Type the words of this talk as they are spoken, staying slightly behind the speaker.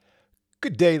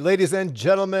Good day, ladies and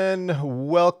gentlemen.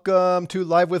 Welcome to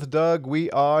Live with Doug. We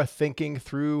are thinking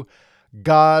through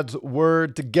God's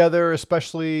Word together,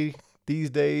 especially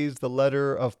these days, the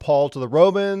letter of Paul to the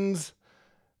Romans.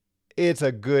 It's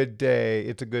a good day.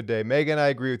 It's a good day. Megan, I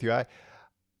agree with you.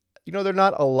 There are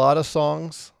not a lot of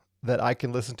songs that I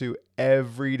can listen to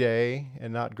every day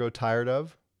and not grow tired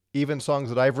of. Even songs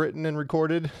that I've written and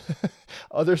recorded,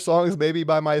 other songs maybe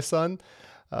by my son.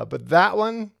 But that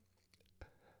one,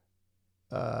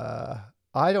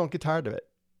 I don't get tired of it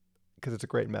because it's a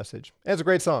great message. And it's a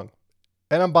great song.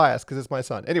 And I'm biased because it's my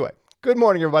son. Anyway, good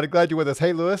morning, everybody. Glad you're with us.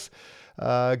 Hey, Lewis.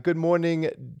 Good morning,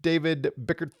 David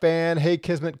Bickert fan. Hey,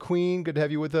 Kismet Queen. Good to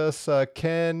have you with us.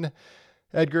 Ken,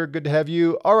 Edgar, good to have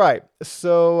you. All right.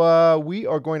 So we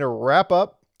are going to wrap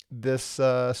up this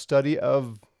study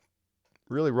of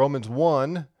really Romans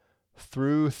 1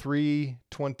 through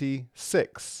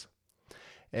 3:26.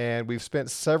 And we've spent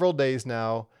several days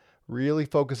now really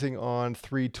focusing on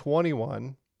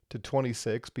 3:21 to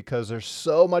 26 because there's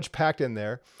so much packed in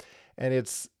there. And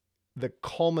it's the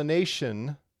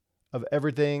culmination of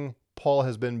everything Paul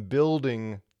has been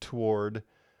building toward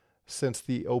since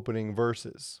the opening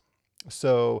verses.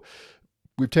 So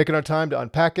we've taken our time to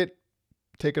unpack it,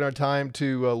 taken our time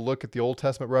to look at the Old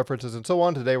Testament references and so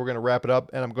on. Today we're going to wrap it up,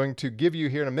 and I'm going to give you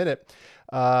here in a minute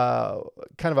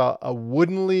kind of a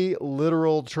woodenly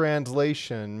literal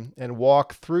translation and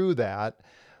walk through that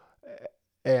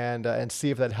and see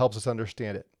if that helps us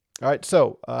understand it. All right,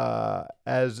 so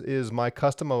as is my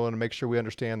custom, I want to make sure we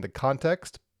understand the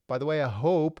context. By the way, I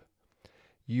hope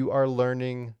you are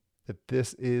learning that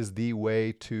this is the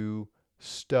way to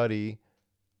study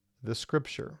the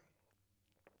Scripture.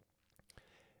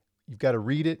 You've got to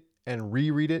read it and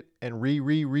reread it and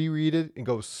reread it and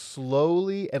go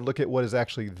slowly and look at what is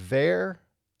actually there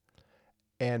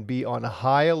and be on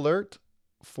high alert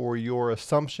for your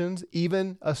assumptions,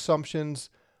 even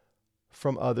assumptions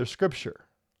from other Scripture,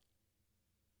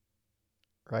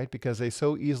 right? Because they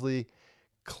so easily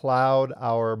cloud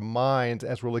our minds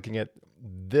as we're looking at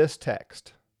this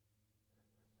text.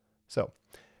 So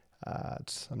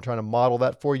I'm trying to model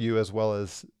that for you as well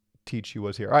as teach you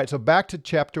what's here. All right, so back to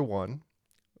chapter 1,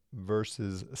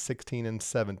 verses 16 and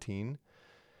 17.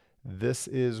 This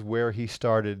is where he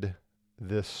started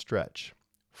this stretch.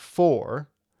 For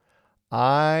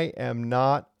I am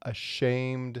not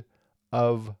ashamed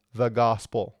of the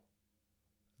gospel,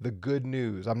 the good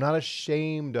news. I'm not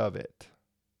ashamed of it.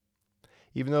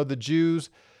 Even though the Jews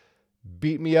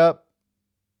beat me up,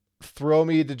 throw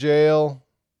me to jail,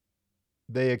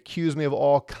 they accuse me of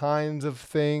all kinds of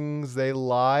things, they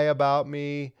lie about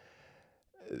me,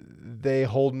 they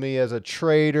hold me as a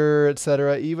traitor,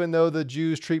 etc. Even though the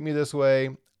Jews treat me this way,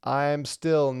 I'm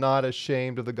still not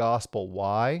ashamed of the gospel.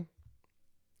 Why?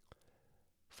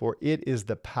 For it is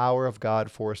the power of God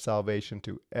for salvation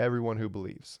to everyone who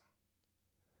believes.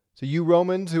 So you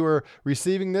Romans who are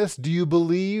receiving this, do you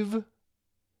believe?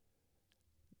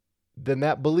 Then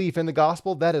that belief in the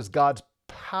gospel, that is God's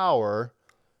power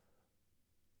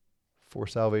for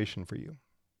salvation for you.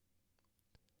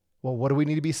 Well, what do we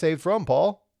need to be saved from,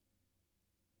 Paul?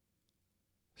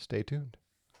 Stay tuned.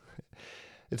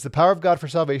 It's the power of God for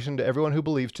salvation to everyone who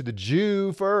believes, to the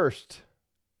Jew first.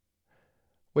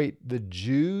 Wait, the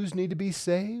Jews need to be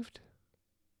saved?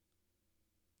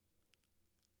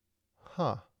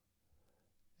 Huh.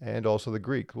 And also the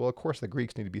Greeks. Well, of course the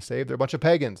Greeks need to be saved. They're a bunch of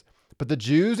pagans. But the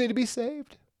Jews need to be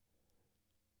saved?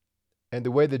 And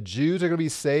the way the Jews are going to be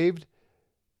saved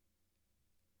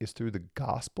is through the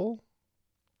gospel?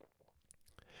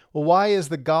 Well, why is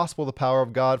the gospel the power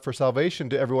of God for salvation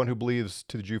to everyone who believes,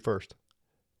 to the Jew first?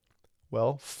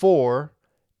 Well, for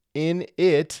in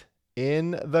it,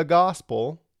 in the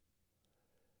gospel,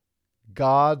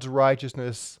 God's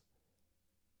righteousness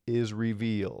is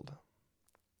revealed.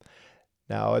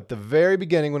 Now, at the very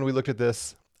beginning, when we looked at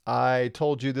this, I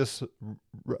told you this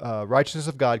righteousness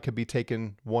of God could be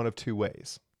taken one of two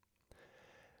ways.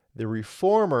 The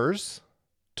reformers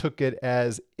took it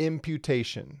as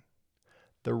imputation,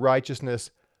 the righteousness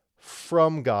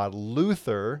from God.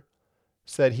 Luther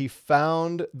said he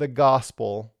found the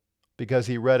gospel because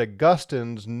he read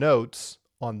Augustine's notes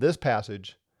on this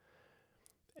passage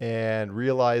and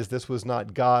realized this was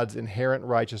not God's inherent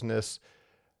righteousness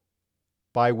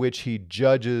by which he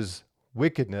judges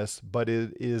wickedness, but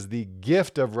it is the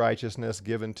gift of righteousness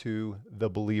given to the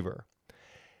believer.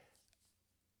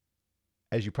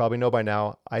 As you probably know by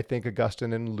now, I think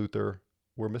Augustine and Luther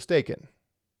were mistaken.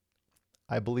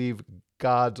 I believe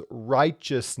God's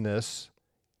righteousness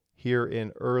here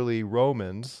in early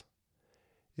Romans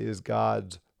is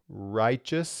God's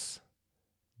righteous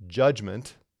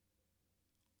judgment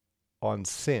on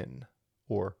sin,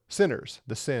 or sinners,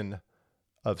 the sin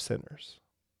of sinners.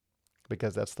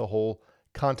 Because that's the whole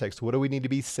context. What do we need to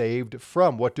be saved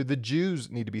from? What do the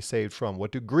Jews need to be saved from?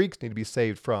 What do Greeks need to be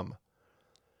saved from?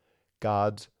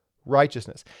 God's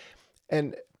righteousness.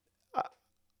 And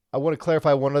I want to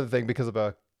clarify one other thing because of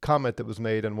a comment that was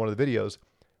made in one of the videos.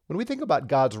 When we think about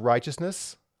God's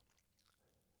righteousness,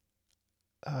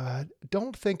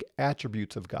 don't think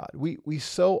attributes of God. We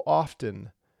so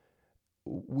often,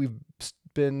 we've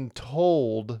been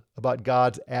told about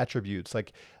God's attributes,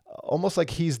 like almost like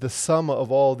he's the sum of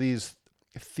all these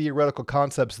theoretical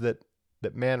concepts that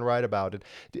man write about. And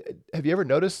have you ever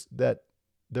noticed that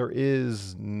there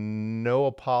is no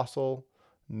apostle,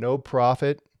 no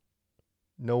prophet,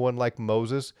 no one like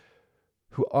Moses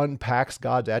who unpacks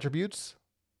God's attributes?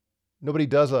 Nobody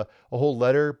does a whole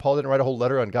letter. Paul didn't write a whole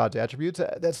letter on God's attributes.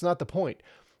 That's not the point.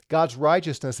 God's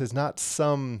righteousness is not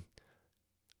some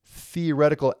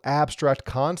theoretical abstract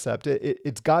concept.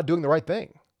 It's God doing the right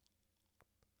thing.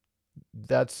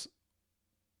 That's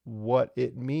what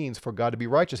it means for God to be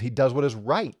righteous. He does what is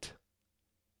right.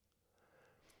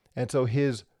 And so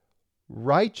his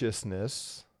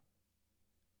righteousness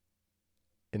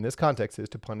in this context is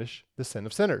to punish the sin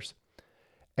of sinners.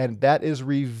 And that is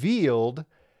revealed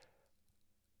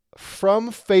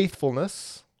from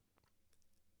faithfulness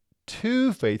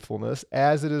to faithfulness,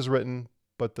 as it is written,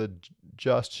 but the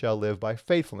just shall live by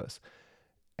faithfulness.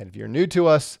 And if you're new to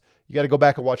us, you got to go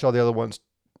back and watch all the other ones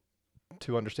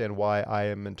to understand why I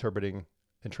am interpreting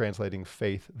and translating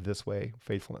faith this way,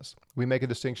 faithfulness. We make a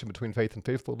distinction between faith and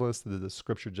faithfulness that the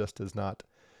scripture just does not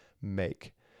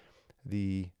make.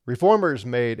 The reformers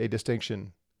made a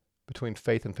distinction between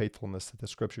faith and faithfulness that the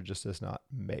scripture just does not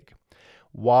make.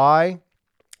 Why?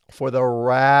 For the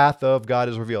wrath of God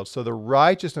is revealed. So the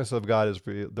righteousness of God is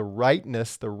revealed. The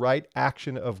rightness, the right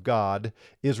action of God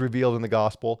is revealed in the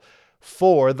gospel.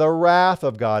 For the wrath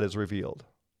of God is revealed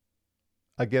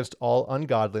against all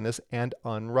ungodliness and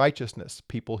unrighteousness,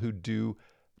 people who do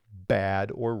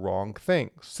bad or wrong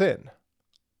things, sin.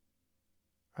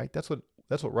 Right? That's what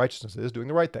righteousness is, doing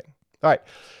the right thing. All right.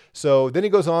 So then he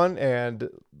goes on and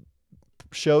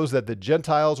shows that the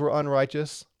Gentiles were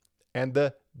unrighteous and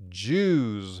the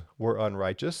Jews were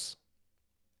unrighteous.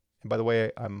 And by the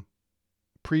way, I'm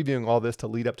previewing all this to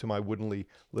lead up to my woodenly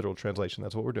literal translation.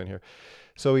 That's what we're doing here.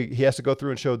 So he has to go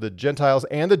through and show the Gentiles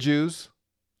and the Jews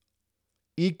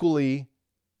equally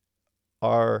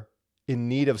are in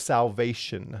need of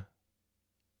salvation.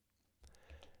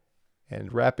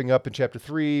 And wrapping up in chapter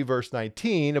 3, verse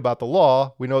 19 about the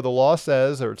law, we know the law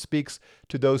says, or it speaks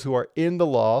to those who are in the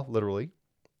law, literally,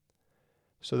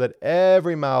 so that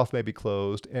every mouth may be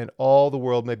closed and all the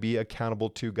world may be accountable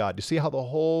to God. You see how the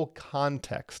whole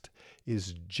context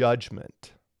is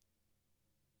judgment.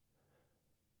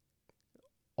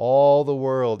 All the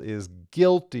world is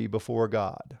guilty before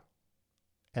God.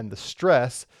 And the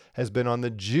stress has been on the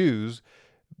Jews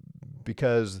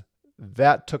because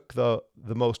that took the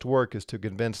most work, is to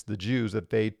convince the Jews that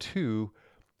they too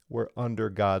were under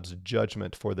God's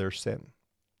judgment for their sin.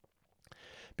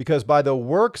 Because by the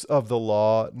works of the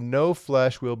law, no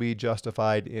flesh will be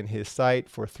justified in his sight,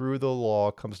 for through the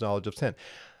law comes knowledge of sin.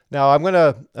 Now, I'm going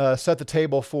to set the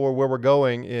table for where we're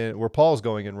going, where Paul's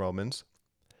going in Romans.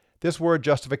 This word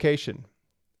justification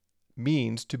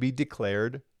means to be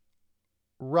declared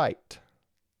right.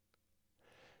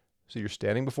 So you're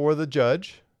standing before the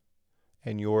judge,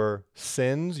 and your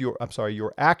sins,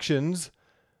 your actions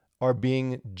are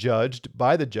being judged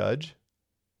by the judge.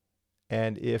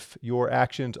 And if your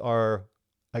actions are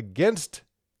against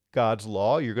God's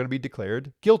law, you're going to be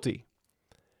declared guilty.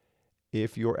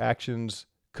 If your actions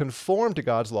conform to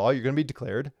God's law, you're going to be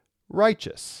declared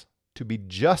righteous. To be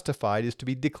justified is to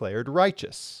be declared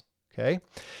righteous. Okay?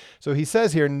 So he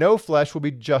says here, no flesh will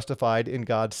be justified in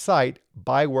God's sight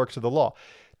by works of the law.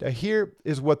 Now here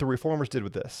is what the reformers did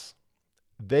with this.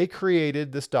 They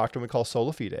created this doctrine we call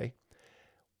sola fide,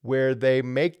 where they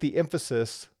make the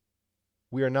emphasis,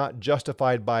 we are not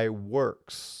justified by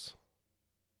works.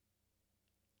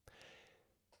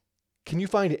 Can you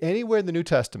find anywhere in the New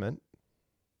Testament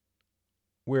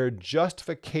where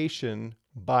justification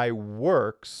by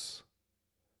works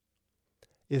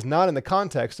is not in the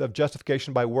context of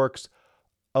justification by works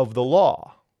of the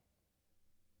law?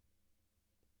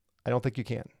 I don't think you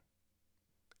can.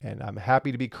 And I'm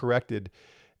happy to be corrected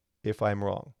if I'm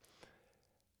wrong.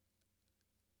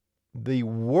 The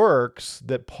works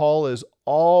that Paul is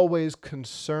always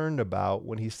concerned about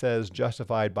when he says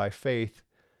justified by faith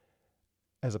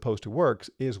as opposed to works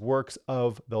is works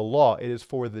of the law. It is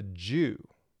for the Jew.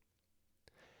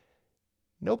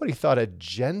 Nobody thought a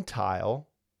Gentile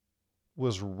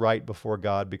was right before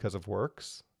God because of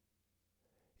works.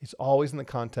 It's always in the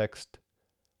context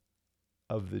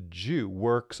of the Jew.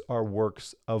 Works are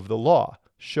works of the law.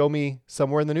 Show me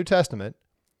somewhere in the New Testament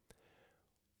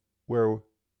where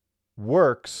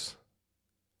works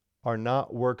are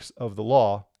not works of the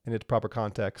law in its proper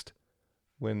context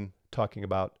when talking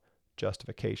about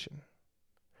justification.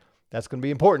 That's going to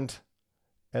be important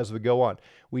as we go on.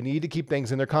 We need to keep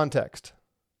things in their context.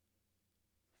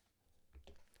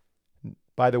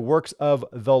 By the works of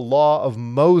the law of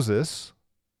Moses,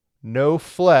 no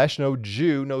flesh, no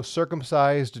Jew, no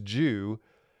circumcised Jew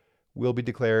will be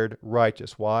declared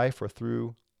righteous. Why? For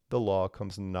through the law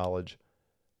comes the knowledge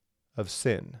of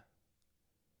sin.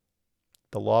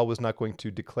 The law was not going to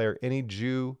declare any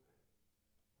Jew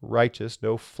righteous,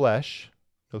 no flesh,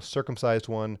 no circumcised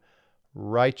one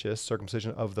righteous,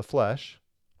 circumcision of the flesh.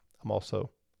 I'm also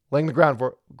laying the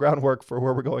groundwork for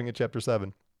where we're going in chapter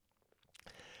 7.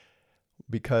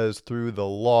 Because through the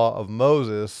law of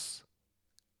Moses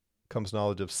comes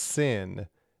knowledge of sin,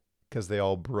 because they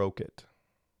all broke it.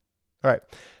 All right.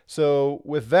 So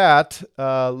with that,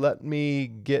 let me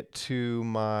get to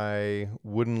my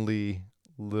woodenly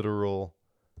literal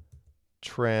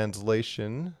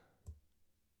translation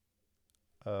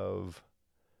of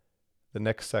the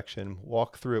next section,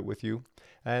 walk through it with you.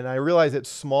 And I realize it's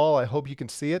small. I hope you can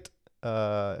see it.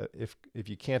 If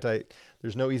you can't,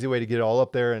 there's no easy way to get it all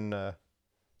up there and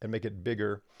make it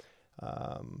bigger.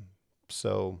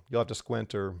 So you'll have to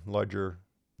squint or larger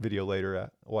video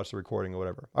later, watch the recording or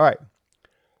whatever. All right.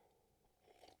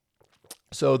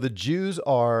 So the Jews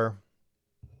are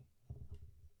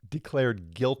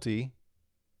declared guilty.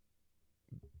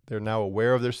 They're now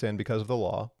aware of their sin because of the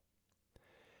law.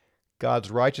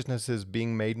 God's righteousness is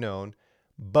being made known,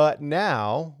 but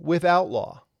now without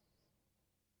law.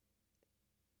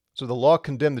 So the law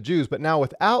condemned the Jews, but now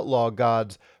without law,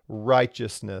 God's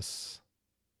righteousness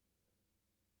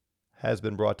has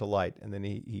been brought to light. And then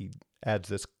he adds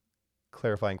this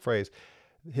clarifying phrase.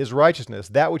 His righteousness,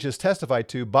 that which is testified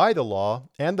to by the law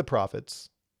and the prophets,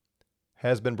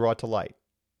 has been brought to light.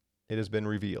 It has been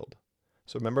revealed.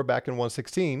 So remember back in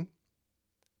 1:16,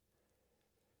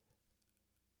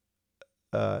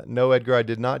 no, Edgar, I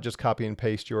did not just copy and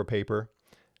paste your paper.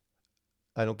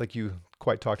 I don't think you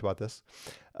quite talked about this.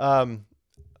 I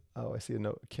see a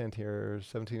note, Kent here,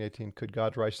 17:18. Could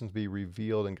God's righteousness be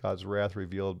revealed and God's wrath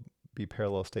revealed be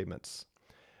parallel statements?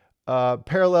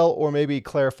 Parallel, or maybe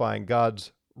clarifying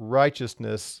God's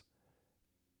righteousness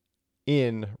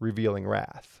in revealing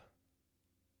wrath.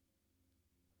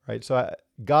 Right? So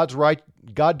God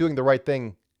doing the right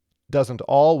thing doesn't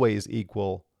always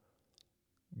equal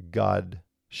God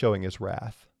showing his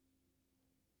wrath.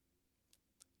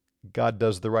 God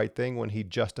does the right thing when he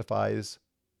justifies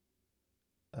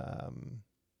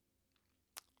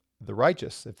the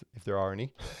righteous, if there are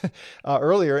any.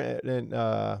 Earlier in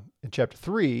chapter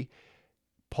 3,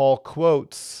 Paul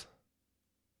quotes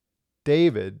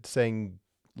David saying,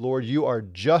 Lord, you are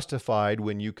justified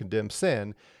when you condemn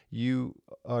sin. You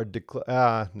are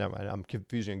never mind, I'm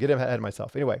confusing. Get ahead of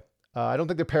myself. Anyway, I don't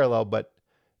think they're parallel, but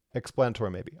explanatory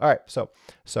maybe. All right, so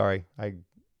sorry, my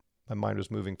mind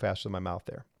was moving faster than my mouth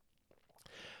there.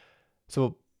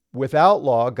 So without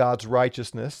law, God's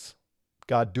righteousness,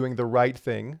 God doing the right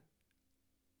thing,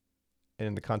 and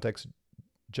in the context,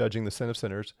 judging the sin of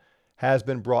sinners, has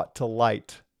been brought to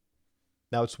light.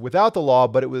 Now it's without the law,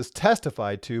 but it was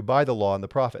testified to by the law and the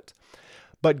prophets.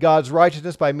 But God's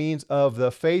righteousness by means of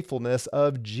the faithfulness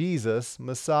of Jesus,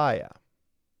 Messiah.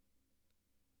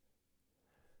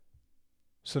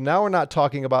 So now we're not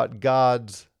talking about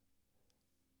God's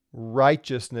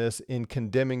righteousness in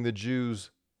condemning the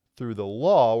Jews through the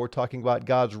law. We're talking about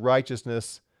God's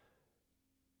righteousness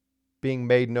being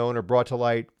made known or brought to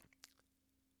light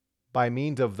by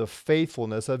means of the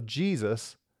faithfulness of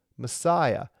Jesus,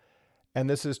 Messiah. And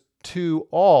this is to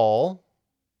all,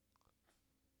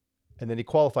 and then he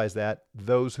qualifies that,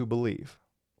 those who believe.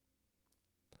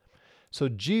 So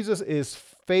Jesus is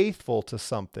faithful to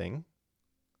something,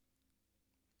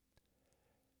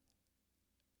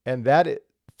 and that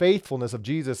faithfulness of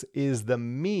Jesus is the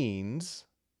means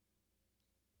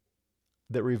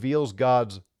that reveals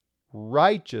God's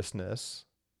righteousness,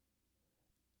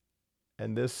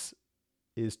 and this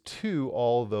is to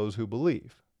all those who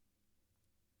believe.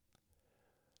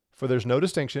 For there's no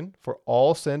distinction, for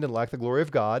all sinned and lack the glory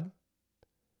of God.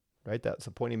 Right? That's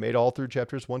the point he made all through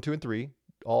chapters 1, 2, and 3.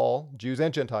 All, Jews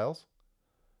and Gentiles,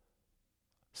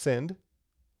 sinned.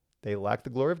 They lack the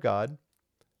glory of God.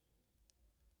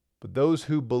 But those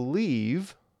who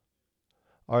believe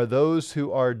are those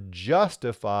who are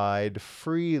justified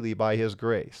freely by his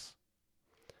grace.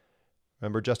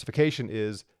 Remember, justification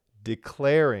is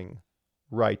declaring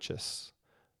righteous.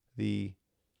 the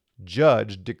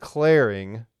judge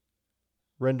declaring,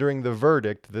 rendering the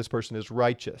verdict, this person is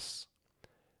righteous.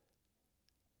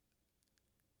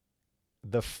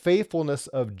 The faithfulness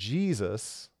of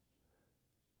Jesus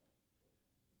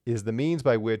is the means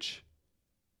by which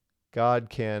God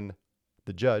can,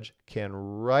 the judge, can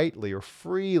rightly or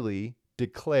freely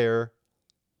declare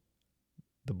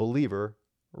the believer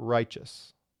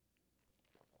righteous.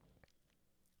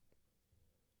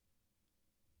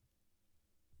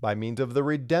 By means of the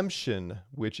redemption,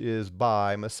 which is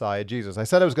by Messiah Jesus. I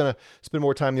said I was going to spend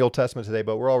more time in the Old Testament today,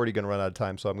 but we're already going to run out of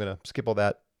time, so I'm going to skip all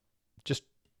that. Just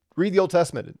read the Old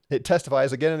Testament. It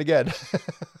testifies again and again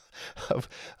of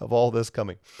all this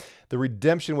coming. The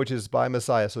redemption, which is by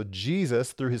Messiah. So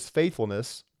Jesus, through his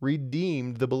faithfulness,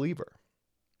 redeemed the believer.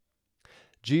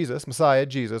 Jesus, Messiah,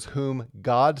 Jesus, whom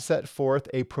God set forth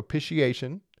a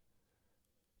propitiation.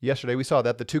 Yesterday we saw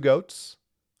that, the two goats,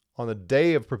 on the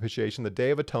day of propitiation, the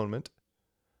day of atonement,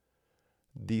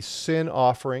 the sin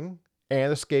offering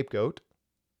and the scapegoat.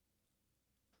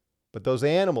 But those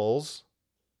animals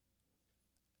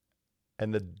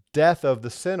and the death of the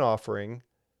sin offering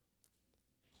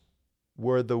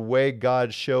were the way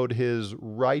God showed his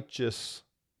righteous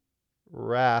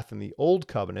wrath in the old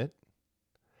covenant.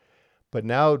 But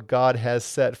now God has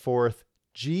set forth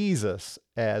Jesus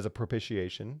as a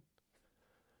propitiation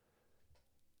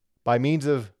by means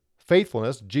of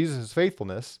faithfulness, Jesus'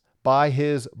 faithfulness, by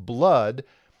his blood.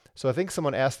 So I think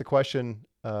someone asked the question,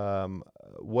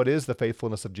 what is the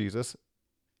faithfulness of Jesus?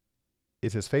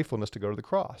 It's his faithfulness to go to the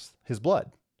cross, his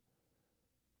blood.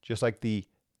 Just like the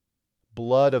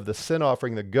blood of the sin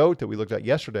offering, the goat that we looked at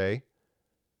yesterday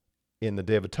in the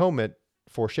Day of Atonement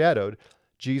foreshadowed,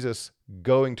 Jesus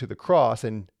going to the cross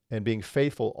and being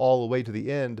faithful all the way to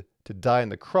the end to die on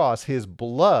the cross. His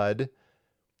blood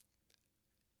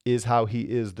is how he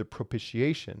is the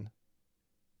propitiation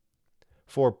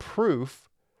for proof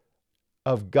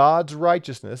of God's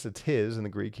righteousness. It's his in the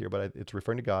Greek here, but it's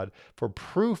referring to God, for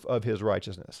proof of his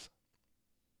righteousness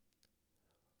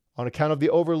on account of the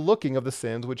overlooking of the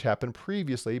sins which happened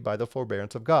previously by the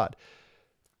forbearance of God.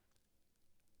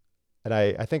 And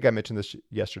I think I mentioned this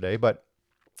yesterday, but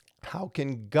how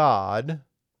can God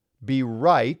be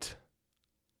right,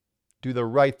 do the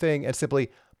right thing, and simply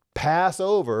pass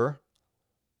over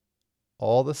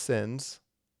all the sins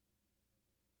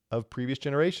of previous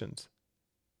generations?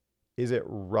 Is it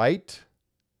right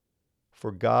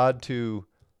for God to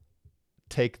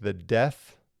take the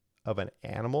death of an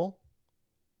animal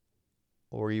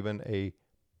or even a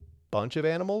bunch of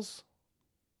animals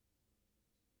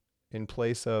in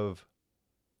place of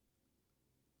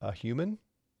a human?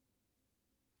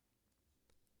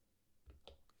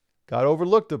 God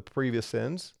overlooked the previous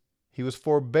sins. He was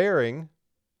forbearing,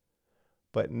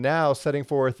 but now setting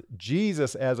forth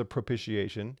Jesus as a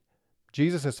propitiation,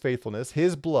 Jesus' faithfulness,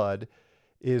 his blood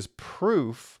is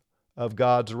proof of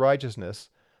God's righteousness.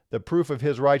 The proof of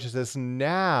his righteousness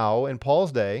now in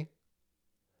Paul's day,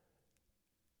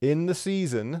 in the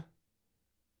season,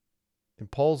 in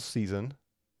Paul's season,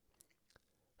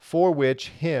 for which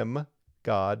him,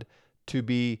 God, to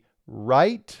be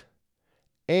right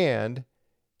and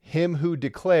him who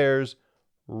declares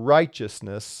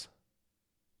righteousness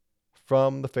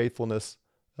from the faithfulness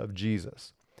of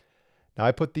Jesus. Now,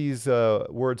 I put these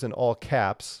words in all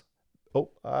caps.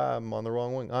 Oh, I'm on the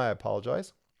wrong one. I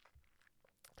apologize.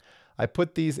 I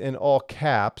put these in all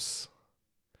caps,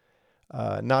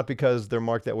 not because they're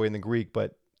marked that way in the Greek,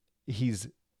 but he's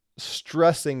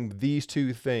stressing these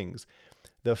two things.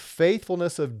 The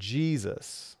faithfulness of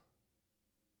Jesus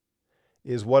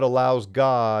is what allows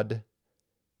God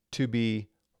to be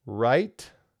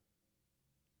right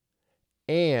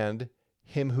and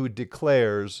him who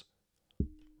declares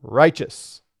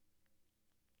righteous.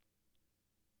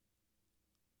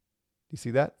 You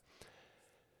see that?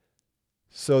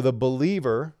 So the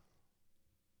believer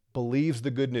believes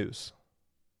the good news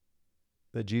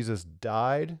that Jesus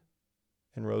died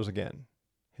and rose again.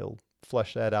 He'll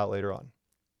flesh that out later on.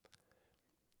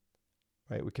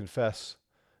 Right? We confess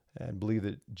and believe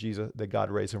that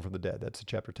God raised him from the dead. That's in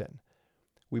chapter 10.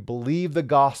 We believe the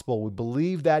gospel. We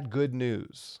believe that good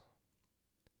news.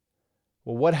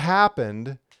 Well, what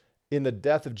happened in the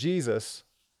death of Jesus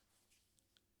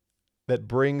that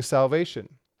brings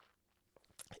salvation?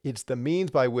 It's the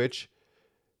means by which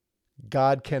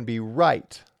God can be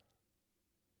right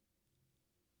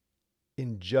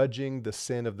in judging the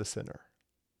sin of the sinner.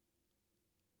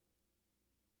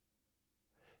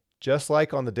 Just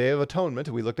like on the Day of Atonement,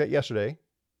 we looked at yesterday,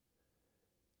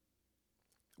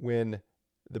 when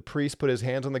the priest put his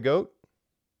hands on the goat,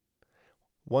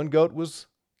 one goat was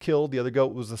killed, the other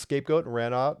goat was the scapegoat and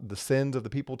ran out, the sins of the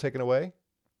people taken away.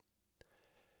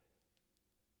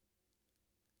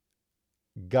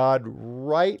 God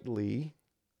rightly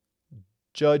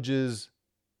judges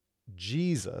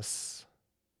Jesus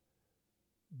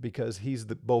because he's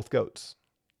both goats.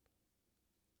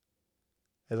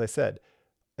 As I said,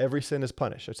 every sin is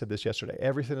punished. I said this yesterday.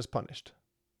 Every sin is punished.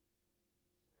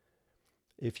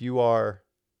 If you are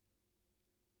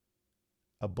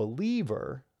a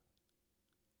believer,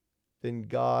 then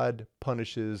God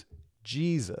punishes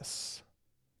Jesus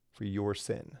for your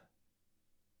sin.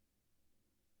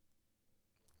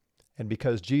 And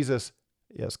because Jesus,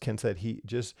 yes, Ken said,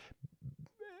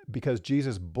 because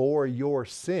Jesus bore your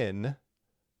sin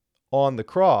on the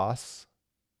cross,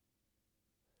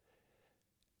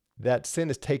 that sin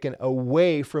is taken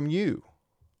away from you.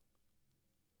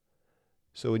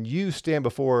 So when you stand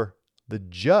before the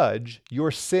judge,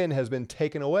 your sin has been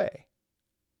taken away.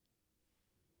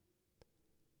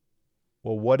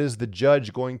 Well, what is the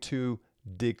judge going to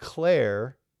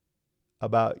declare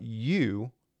about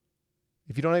you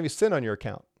if you don't have any sin on your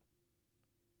account?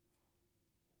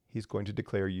 He's going to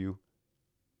declare you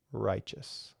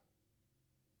righteous.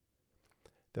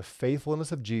 The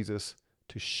faithfulness of Jesus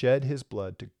to shed his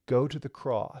blood, to go to the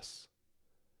cross,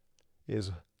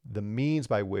 is the means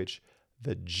by which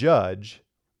the judge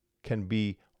can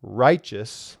be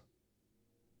righteous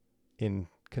in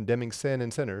condemning sin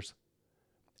and sinners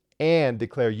and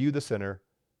declare you, the sinner,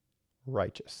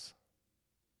 righteous.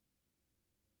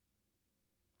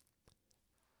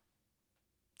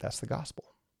 That's the gospel.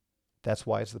 That's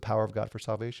why it's the power of God for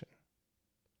salvation.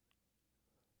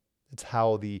 It's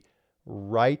how the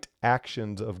right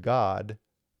actions of God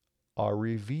are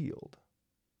revealed,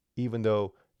 even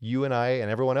though you and I and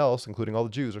everyone else, including all the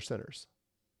Jews, are sinners.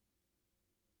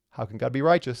 How can God be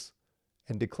righteous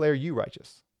and declare you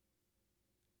righteous?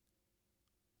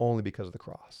 Only because of the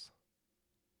cross.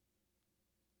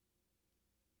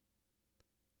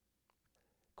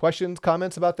 Questions,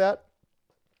 comments about that?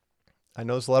 I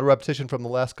know there's a lot of repetition from the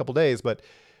last couple days, but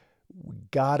we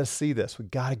got to see this. We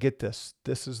got to get this.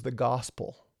 This is the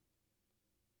gospel.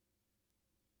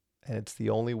 And it's the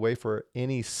only way for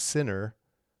any sinner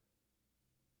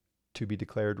to be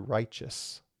declared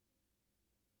righteous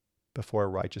before a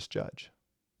righteous judge.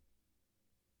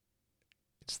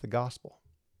 It's the gospel.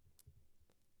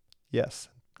 Yes,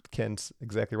 Ken's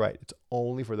exactly right. It's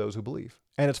only for those who believe.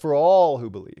 And it's for all who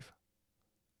believe.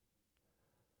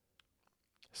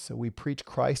 So we preach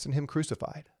Christ and him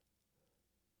crucified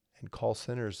and call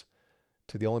sinners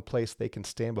to the only place they can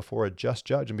stand before a just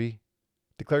judge and be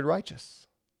declared righteous.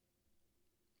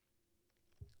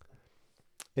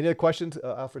 Any other questions?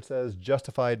 Alfred says,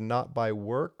 justified not by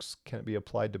works, can it be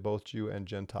applied to both Jew and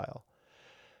Gentile?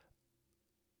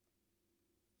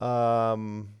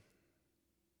 Trying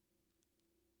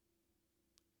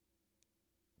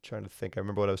to think. I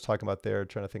remember what I was talking about there,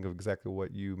 trying to think of exactly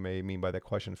what you may mean by that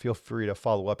question. Feel free to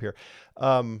follow up here.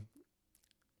 I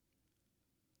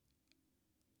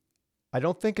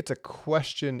don't think it's a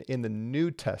question in the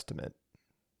New Testament.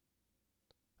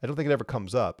 I don't think it ever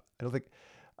comes up.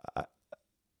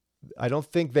 I don't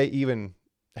think they even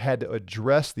had to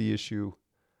address the issue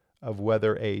of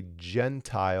whether a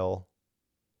Gentile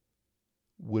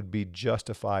would be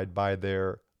justified by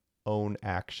their own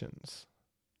actions.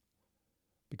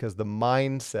 Because the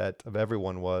mindset of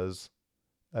everyone was,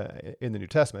 in the New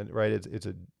Testament, right? It's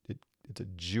a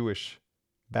Jewish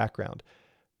background.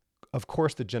 Of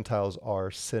course, the Gentiles are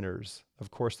sinners.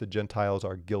 Of course, the Gentiles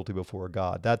are guilty before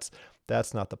God. That's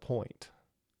not the point.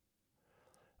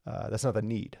 That's not the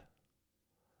need.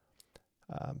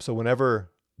 So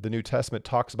whenever the New Testament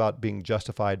talks about being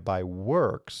justified by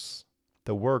works,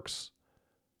 the works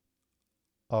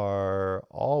are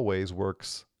always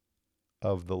works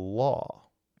of the law.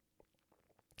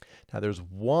 Now, there's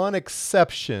one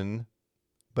exception,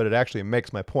 but it actually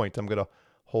makes my point. I'm going to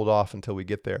hold off until we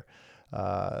get there.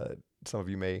 Some of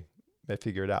you may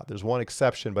figure it out. There's one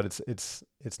exception, but it's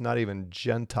not even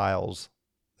Gentiles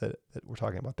that we're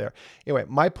talking about there. Anyway,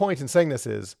 my point in saying this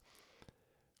is,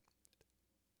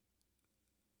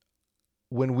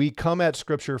 when we come at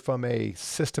Scripture from a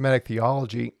systematic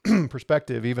theology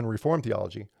perspective, even Reformed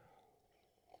theology,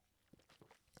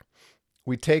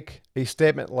 we take a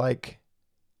statement like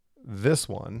this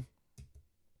one,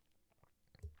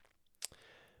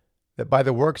 that by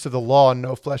the works of the law,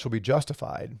 no flesh will be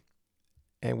justified.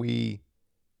 And we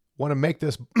want to make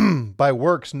this by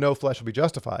works, no flesh will be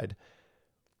justified,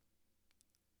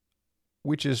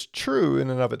 which is true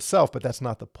in and of itself, but that's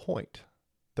not the point.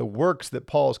 The works that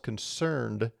Paul is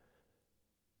concerned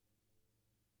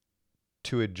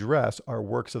to address are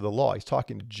works of the law. He's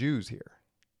talking to Jews here.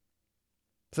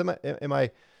 So am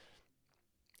I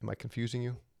confusing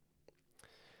you?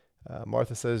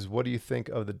 Martha says, what do you think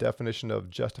of the definition of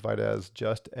justified as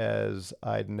just as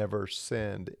I'd never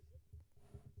sinned?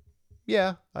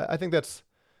 Yeah, I think that's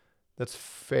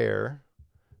fair.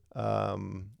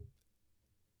 Um,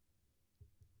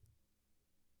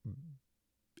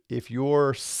 if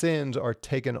your sins are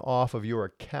taken off of your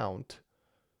account,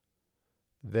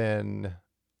 then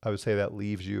I would say that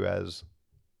leaves you as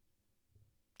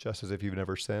just as if you've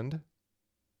never sinned.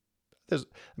 I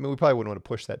mean, we probably wouldn't want to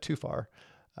push that too far,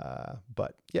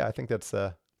 but yeah, I think that's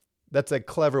a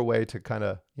clever way to kind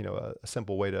of, a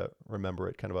simple way to remember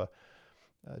it, kind of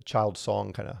a child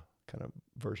song kind of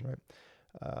version, right?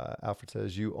 Alfred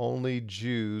says, "You only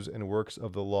Jews and works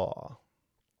of the law."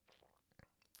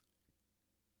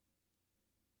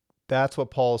 That's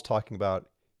what Paul is talking about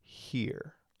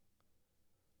here.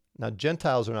 Now,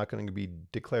 Gentiles are not going to be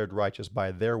declared righteous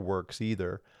by their works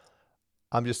either.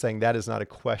 I'm just saying that is not a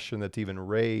question that's even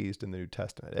raised in the New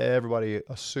Testament. Everybody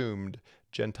assumed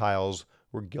Gentiles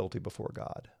were guilty before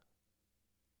God.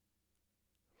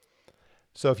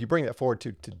 So if you bring that forward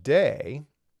to today,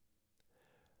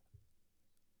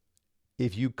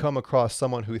 if you come across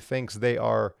someone who thinks they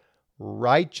are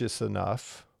righteous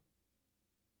enough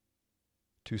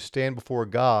to stand before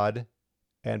God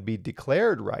and be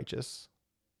declared righteous,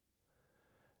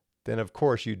 then of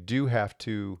course you do have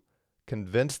to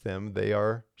convince them they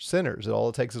are sinners. All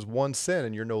it takes is one sin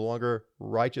and you're no longer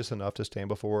righteous enough to stand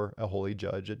before a holy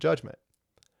judge at judgment.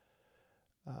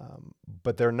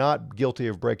 But they're not guilty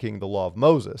of breaking the law of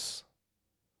Moses.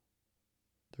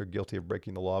 They're guilty of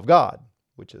breaking the law of God,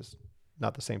 which is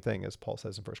not the same thing as Paul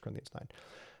says in 1 Corinthians 9.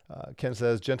 Ken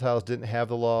says Gentiles didn't have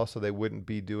the law, so they wouldn't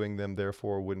be doing them,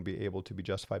 therefore wouldn't be able to be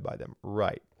justified by them.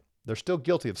 Right. They're still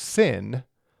guilty of sin,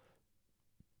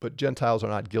 but Gentiles are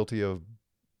not guilty of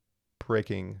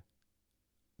breaking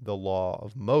the law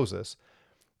of Moses.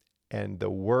 And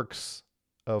the works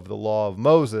of the law of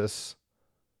Moses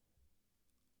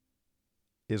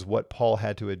is what Paul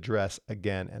had to address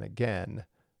again and again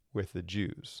with the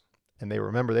Jews. And they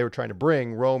were trying to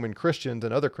bring Roman Christians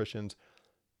and other Christians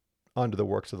under the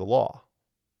works of the law.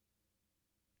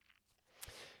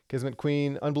 Kismet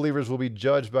Queen, unbelievers will be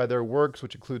judged by their works,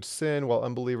 which includes sin, while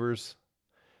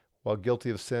guilty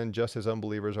of sin, just as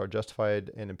unbelievers are justified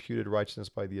and imputed righteousness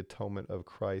by the atonement of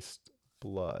Christ's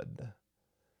blood.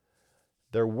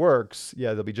 Their works,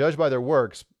 yeah, they'll be judged by their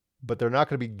works, but they're not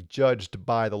going to be judged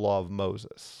by the law of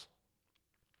Moses.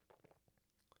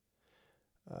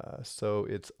 So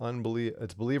it's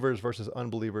believers versus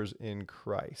unbelievers in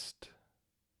Christ.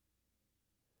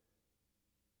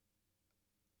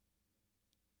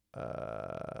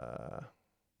 I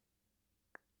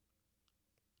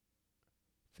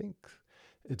think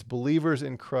it's believers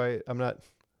in Christ. I'm not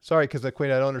sorry, because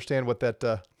Queen, I don't understand what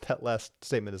that last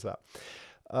statement is about.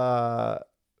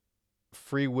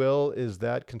 Free will, is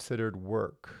that considered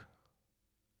work?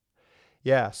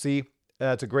 Yeah, see,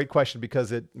 that's a great question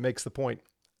because it makes the point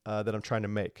that I'm trying to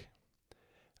make.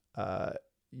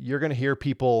 You're going to hear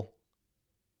people,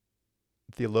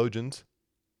 theologians,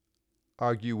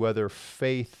 argue whether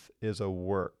faith is a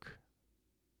work.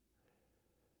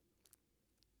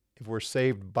 If we're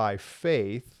saved by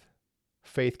faith,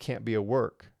 faith can't be a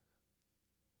work,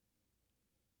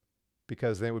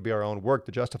 because then it would be our own work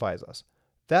that justifies us.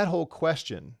 That whole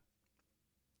question,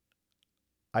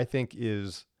 I think,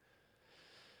 is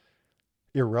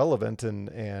irrelevant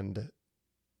and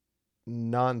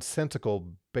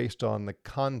nonsensical based on the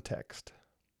context.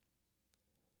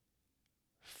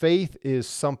 Faith is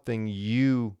something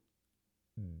you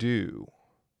do.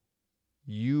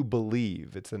 You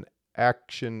believe. It's an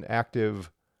active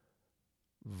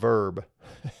verb.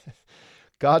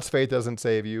 God's faith doesn't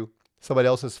save you. Somebody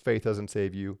else's faith doesn't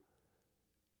save you.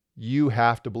 You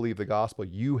have to believe the gospel.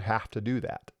 You have to do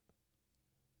that.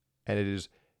 And it is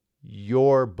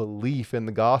your belief in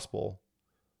the gospel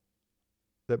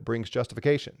that brings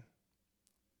justification.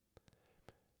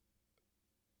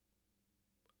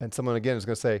 And someone again is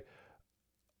going to say,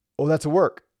 oh, that's a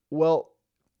work. Well,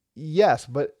 yes,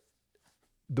 but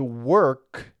the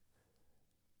work,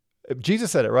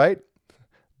 Jesus said it, right?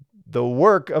 The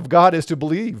work of God is to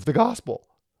believe the gospel.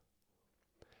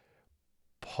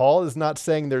 Paul is not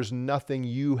saying there's nothing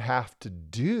you have to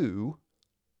do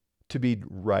to be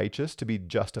righteous, to be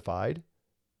justified.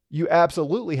 You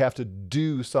absolutely have to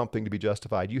do something to be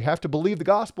justified. You have to believe the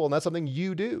gospel, and that's something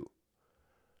you do.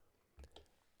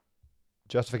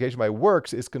 Justification by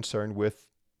works is concerned with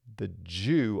the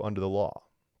Jew under the law.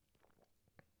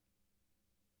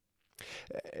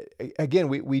 Again,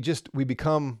 we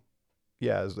become,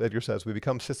 as Edgar says, we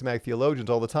become systematic theologians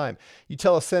all the time. You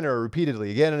tell a sinner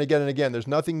repeatedly, again and again and again, there's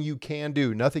nothing you can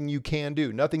do, nothing you can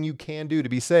do, nothing you can do to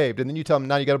be saved. And then you tell him,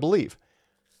 now you got to believe.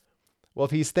 Well,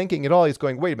 if he's thinking at all, he's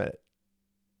going, wait a minute.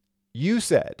 You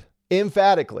said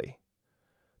emphatically,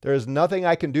 there is nothing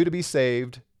I can do to be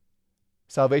saved.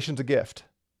 Salvation's a gift.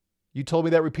 You told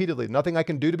me that repeatedly. Nothing I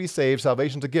can do to be saved.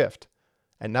 Salvation's a gift.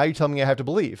 And now you're telling me I have to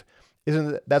believe.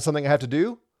 Isn't that something I have to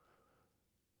do?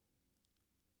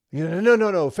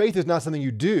 No. Faith is not something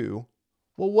you do.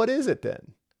 Well, what is it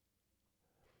then?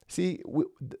 See,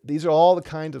 these are all the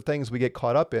kinds of things we get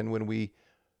caught up in when we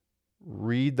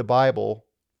read the Bible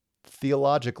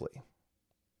theologically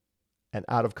and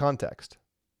out of context.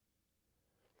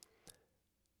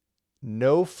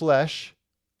 No flesh,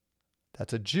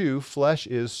 that's a Jew. Flesh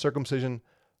is circumcision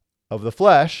of the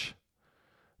flesh.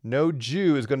 No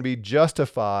Jew is going to be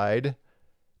justified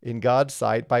in God's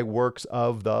sight by works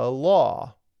of the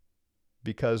law,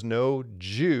 because no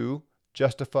Jew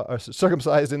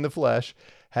circumcised in the flesh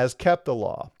has kept the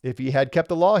law. If he had kept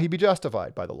the law, he'd be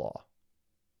justified by the law.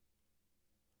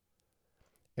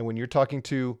 And when you're talking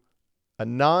to a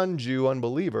non-Jew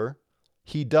unbeliever,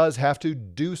 he does have to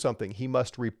do something. He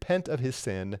must repent of his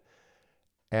sin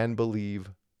and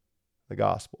believe the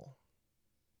gospel.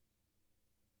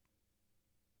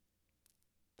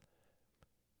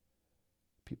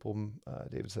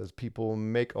 David says, people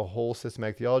make a whole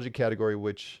systematic theology category,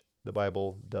 which the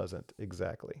Bible doesn't.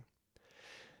 Exactly.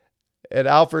 And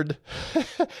Alfred,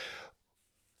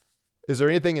 is there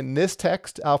anything in this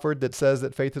text, Alfred, that says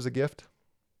that faith is a gift?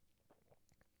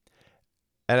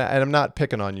 And I'm not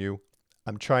picking on you.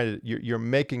 I'm trying to, you're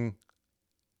making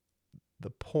the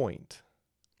point.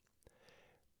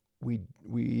 We're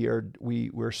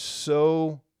just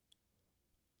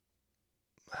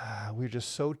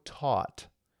so taught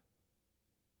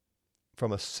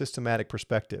from a systematic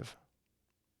perspective.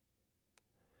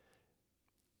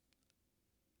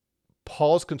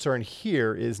 Paul's concern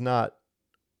here is not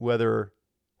whether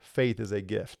faith is a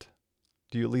gift.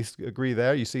 Do you at least agree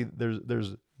there? You see,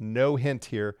 there's no hint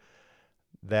here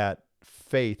that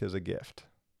faith is a gift.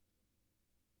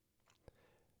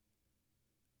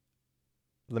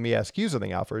 Let me ask you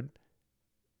something, Alfred.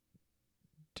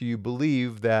 Do you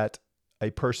believe that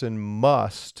a person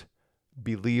must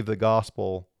believe the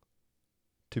gospel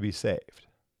to be saved?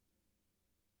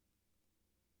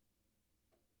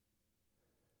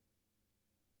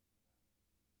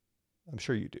 I'm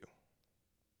sure you do.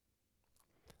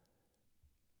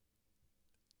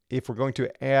 If we're going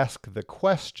to ask the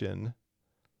question,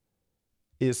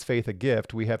 is faith a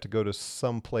gift, we have to go to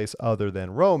some place other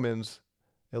than Romans,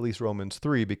 at least Romans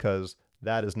 3, because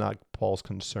that is not Paul's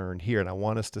concern here. And I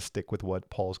want us to stick with what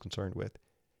Paul's concerned with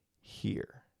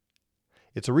here.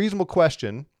 It's a reasonable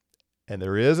question, and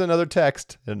there is another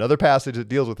text, another passage that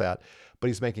deals with that, but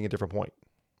he's making a different point.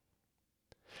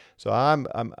 So I'm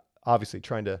obviously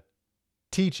trying to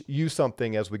teach you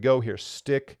something as we go here.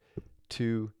 Stick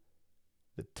to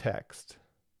the text.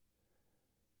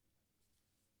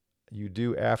 You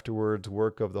do afterwards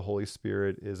work of the Holy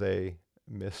Spirit is a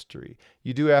mystery.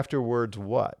 You do afterwards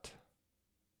what?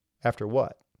 After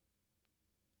what?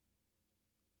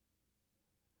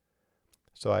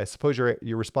 So I suppose you're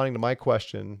responding to my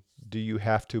question, do you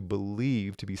have to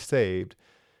believe to be saved?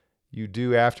 You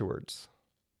do afterwards.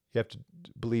 You have to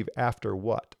believe after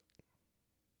what?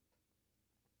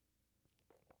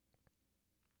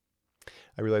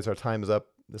 I realize our time is up.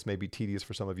 This may be tedious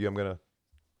for some of you. I'm going to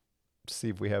see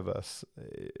if we have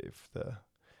if the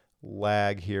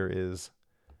lag here is,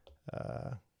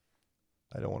 I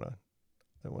don't want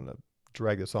to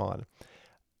drag this on.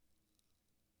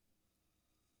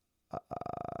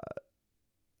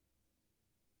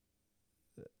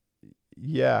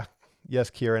 Yes,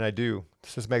 Kieran, I do.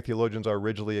 Systematic theologians are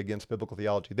rigidly against biblical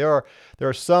theology. There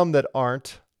are some that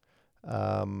aren't.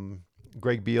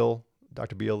 Greg Beale,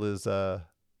 Dr. Beale is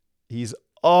he's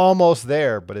almost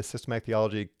there, but his systematic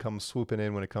theology comes swooping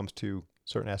in when it comes to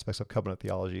certain aspects of covenant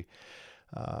theology.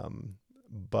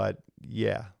 But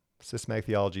yeah, systematic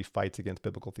theology fights against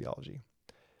biblical theology.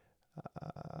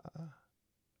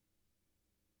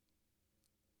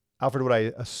 Alfred, what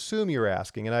I assume you're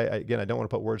asking, and I don't want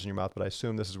to put words in your mouth, but I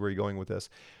assume this is where you're going with this.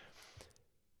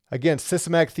 Again,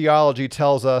 systematic theology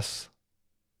tells us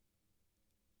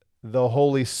the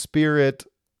Holy Spirit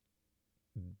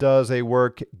does a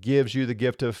work, gives you the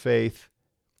gift of faith,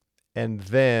 and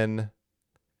then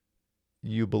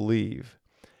you believe.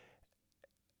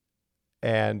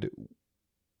 And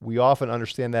we often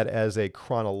understand that as a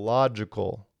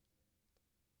chronological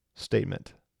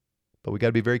statement. But we got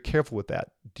to be very careful with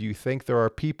that. Do you think there are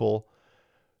people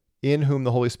in whom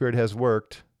the Holy Spirit has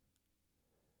worked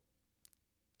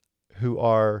who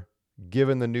are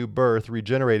given the new birth,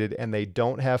 regenerated, and they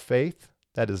don't have faith,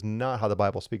 that is not how the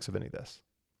Bible speaks of any of this.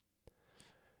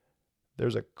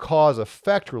 There's a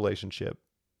cause-effect relationship,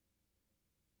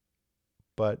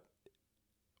 but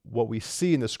what we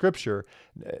see in the scripture,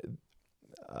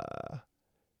 all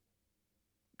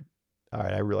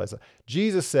right, I realize that.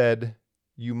 Jesus said,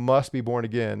 you must be born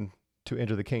again to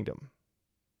enter the kingdom.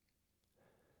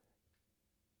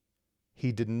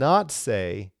 He did not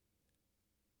say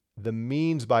the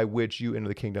means by which you enter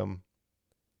the kingdom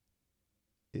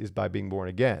is by being born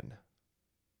again.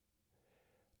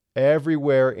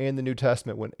 Everywhere in the New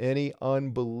Testament, when any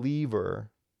unbeliever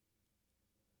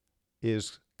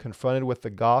is confronted with the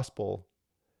gospel,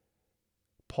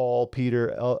 Paul,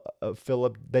 Peter,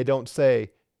 Philip, they don't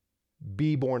say,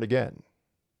 be born again.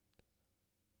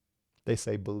 They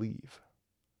say, believe,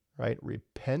 right?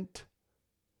 Repent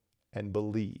and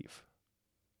believe.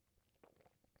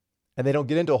 And they don't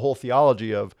get into a whole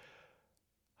theology of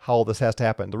how all this has to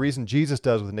happen. The reason Jesus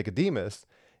does with Nicodemus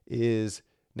is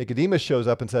Nicodemus shows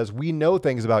up and says, we know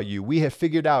things about you. We have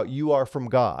figured out you are from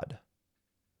God.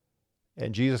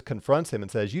 And Jesus confronts him and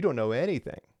says, you don't know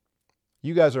anything.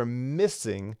 You guys are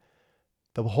missing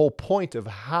the whole point of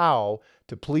how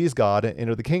to please God and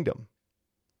enter the kingdom.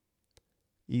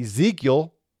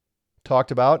 Ezekiel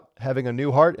talked about having a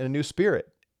new heart and a new spirit.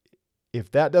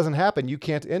 If that doesn't happen, you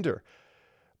can't enter.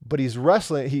 But he's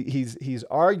wrestling, he's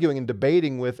arguing and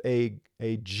debating with a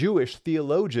Jewish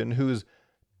theologian who's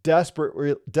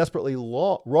desperately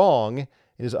wrong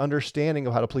in his understanding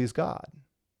of how to please God.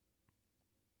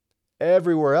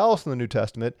 Everywhere else in the New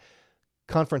Testament,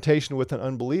 confrontation with an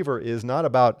unbeliever is not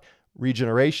about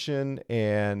regeneration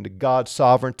and God's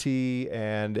sovereignty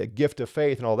and a gift of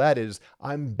faith and all that. Is,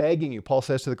 I'm begging you, Paul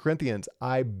says to the Corinthians,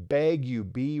 I beg you,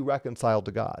 be reconciled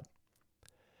to God.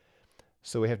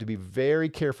 So we have to be very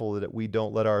careful that we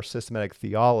don't let our systematic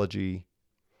theology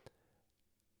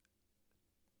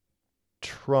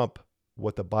trump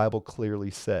what the Bible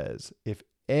clearly says. If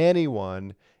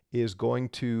anyone is going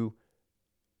to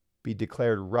be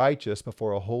declared righteous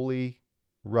before a holy,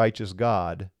 righteous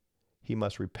God, he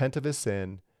must repent of his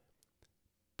sin,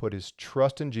 put his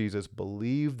trust in Jesus,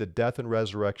 believe the death and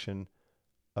resurrection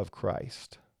of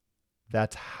Christ.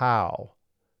 That's how,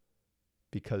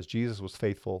 because Jesus was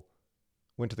faithful,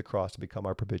 went to the cross to become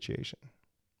our propitiation.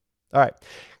 All right,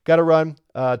 got to run.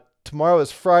 Tomorrow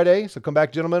is Friday, so come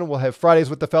back, gentlemen. We'll have Fridays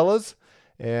with the fellas,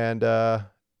 and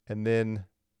then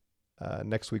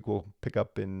next week we'll pick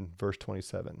up in verse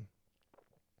 27.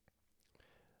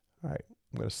 All right,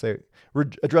 I'm going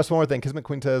to address one more thing. Kismet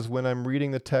Queen says, when I'm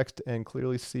reading the text and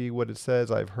clearly see what it says,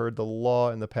 I've heard the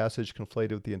law in the passage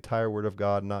conflated with the entire word of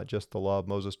God, not just the law of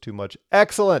Moses too much.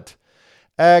 Excellent.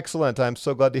 Excellent. I'm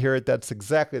so glad to hear it. That's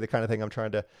exactly the kind of thing I'm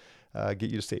trying to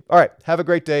get you to see. All right, have a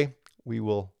great day. We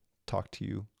will talk to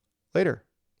you later.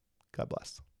 God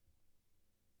bless.